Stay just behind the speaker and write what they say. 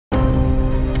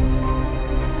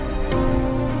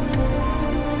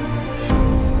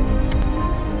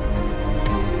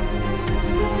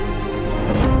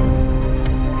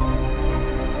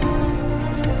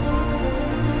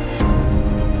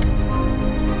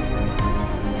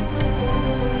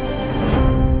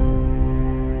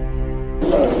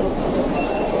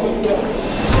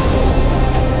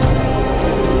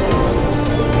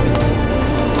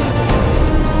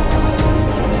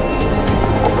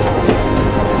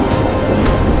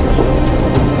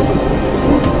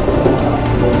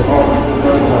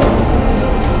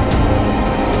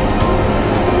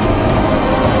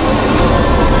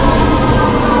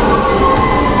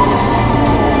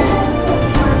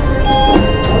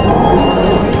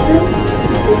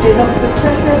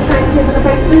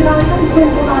the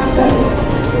central nervous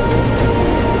service.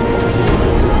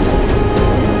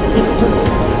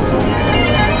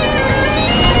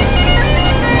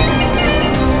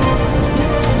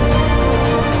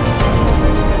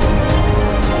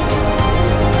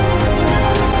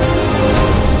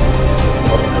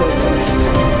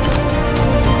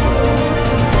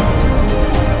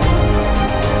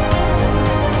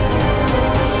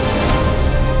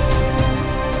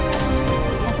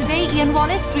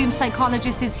 Dream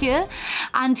psychologist is here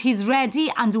and he's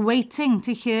ready and waiting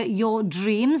to hear your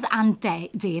dreams. And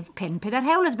Dave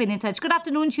Pinpidderhewl has been in touch. Good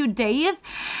afternoon to you, Dave.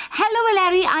 Hello,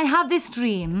 Eleri. I have this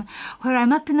dream where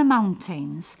I'm up in the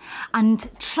mountains and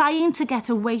trying to get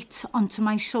a weight onto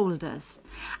my shoulders.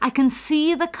 I can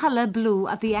see the colour blue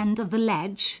at the end of the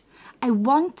ledge. I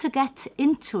want to get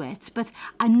into it, but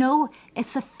I know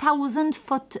it's a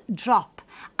 1,000-foot drop.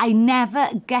 I never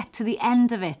get to the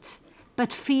end of it,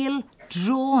 but feel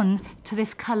drawn to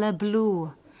this colour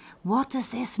blue. What does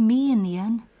this mean,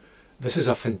 Ian? This is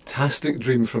a fantastic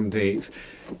dream from Dave.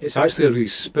 It's actually a really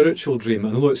spiritual dream,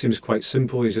 and although it seems quite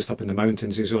simple, he's just up in the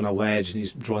mountains, he's on a ledge and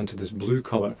he's drawn to this blue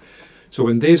colour. So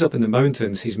when Dave's up in the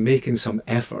mountains, he's making some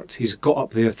effort. He's got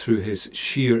up there through his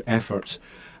sheer efforts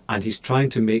and he's trying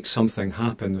to make something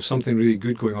happen. There's something really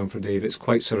good going on for Dave. It's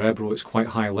quite cerebral, it's quite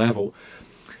high level.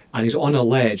 And he's on a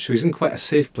ledge, so he's in quite a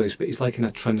safe place, but he's like in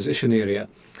a transition area.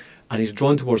 And he's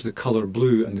drawn towards the colour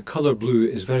blue, and the colour blue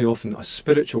is very often a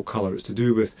spiritual colour. It's to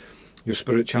do with your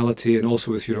spirituality and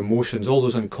also with your emotions, all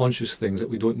those unconscious things that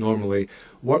we don't normally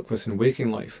work with in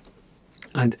waking life.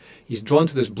 And he's drawn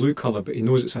to this blue colour, but he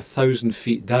knows it's 1,000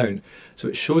 feet down. So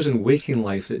it shows in waking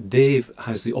life that Dave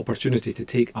has the opportunity to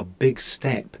take a big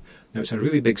step. Now it's a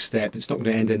really big step. It's not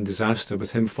going to end in disaster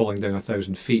with him falling down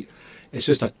 1,000 feet. It's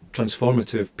just a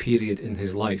transformative period in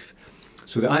his life.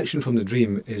 So the action from the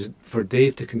dream is for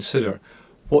Dave to consider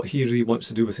what he really wants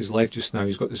to do with his life just now.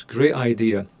 He's got this great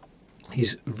idea.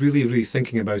 He's really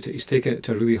thinking about it. He's taken it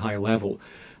to a really high level.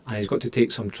 And he's got to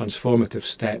take some transformative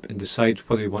step and decide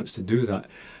whether he wants to do that.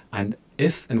 And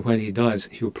if and when he does,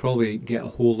 he'll probably get a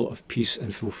whole lot of peace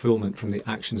and fulfillment from the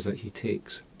actions that he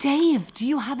takes. Dave, do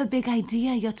you have a big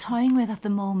idea you're toying with at the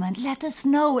moment? Let us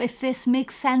know if this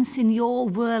makes sense in your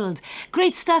world.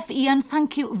 Great stuff, Ian.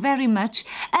 Thank you very much.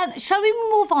 Shall we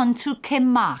move on to Kim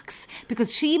Marks?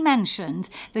 Because she mentioned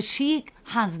that she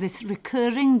has this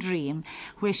recurring dream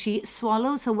where she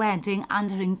swallows her wedding and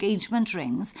her engagement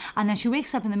rings, and then she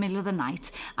wakes up in the middle of the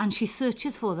night and she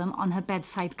searches for them on her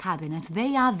bedside cabinet.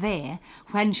 They are there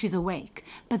when she's awake,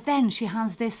 but then she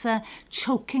has this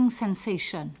choking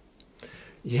sensation.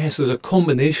 Yes, there's a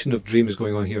combination of dreams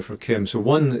going on here for Kim. So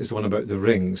one is the one about the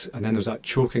rings, and then there's that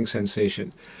choking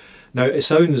sensation. Now, it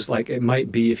sounds like it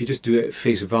might be, if you just do it at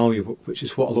face value, which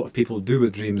is what a lot of people do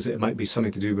with dreams, it might be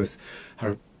something to do with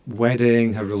her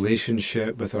wedding, her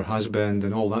relationship with her husband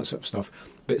and all that sort of stuff.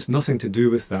 But it's nothing to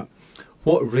do with that.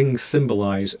 What rings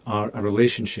symbolise are a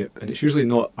relationship, and it's usually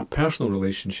not a personal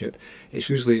relationship,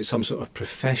 it's usually some sort of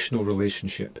professional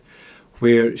relationship,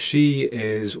 where she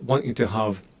is wanting to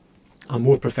have a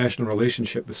more professional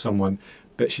relationship with someone,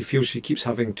 but she feels she keeps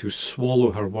having to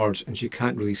swallow her words and she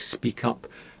can't really speak up,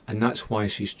 and that's why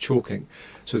she's choking.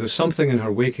 So there's something in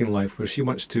her waking life where she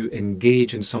wants to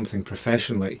engage in something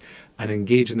professionally and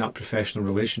engage in that professional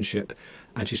relationship,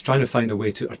 and she's trying to find a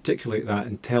way to articulate that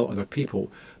and tell other people,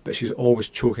 but she's always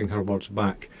choking her words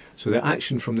back. So the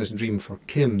action from this dream for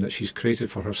Kim that she's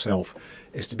created for herself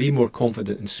is to be more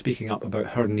confident in speaking up about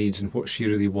her needs and what she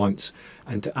really wants,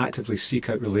 and to actively seek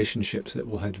out relationships that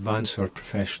will advance her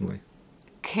professionally.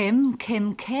 Kim.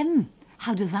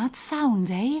 How does that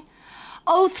sound, eh?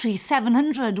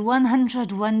 03700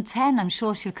 100 110. I'm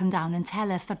sure she'll come down and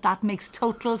tell us that that makes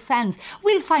total sense.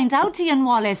 We'll find out, Ian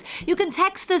Wallace. You can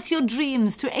text us your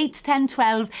dreams to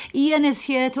 81012. Ian is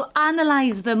here to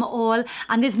analyse them all.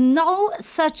 And there's no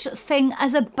such thing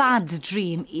as a bad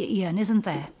dream, Ian, isn't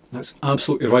there? That's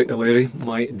absolutely right, Eleri,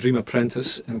 my dream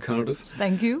apprentice in Cardiff.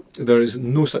 Thank you. There is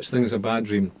no such thing as a bad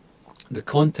dream. The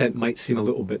content might seem a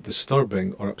little bit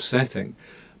disturbing or upsetting,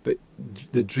 but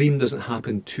the dream doesn't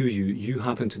happen to you. You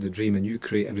happen to the dream and you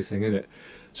create everything in it.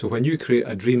 So when you create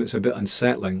a dream that's a bit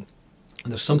unsettling,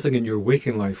 there's something in your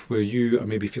waking life where you are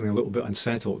maybe feeling a little bit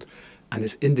unsettled, and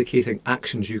it's indicating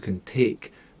actions you can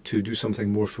take to do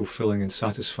something more fulfilling and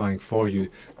satisfying for you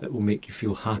that will make you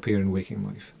feel happier in waking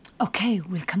life. OK,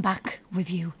 we'll come back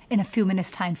with you in a few minutes'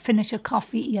 time. Finish your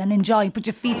coffee, Ian. Enjoy. Put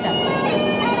your feet up.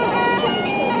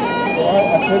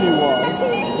 Well, I tell you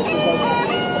why.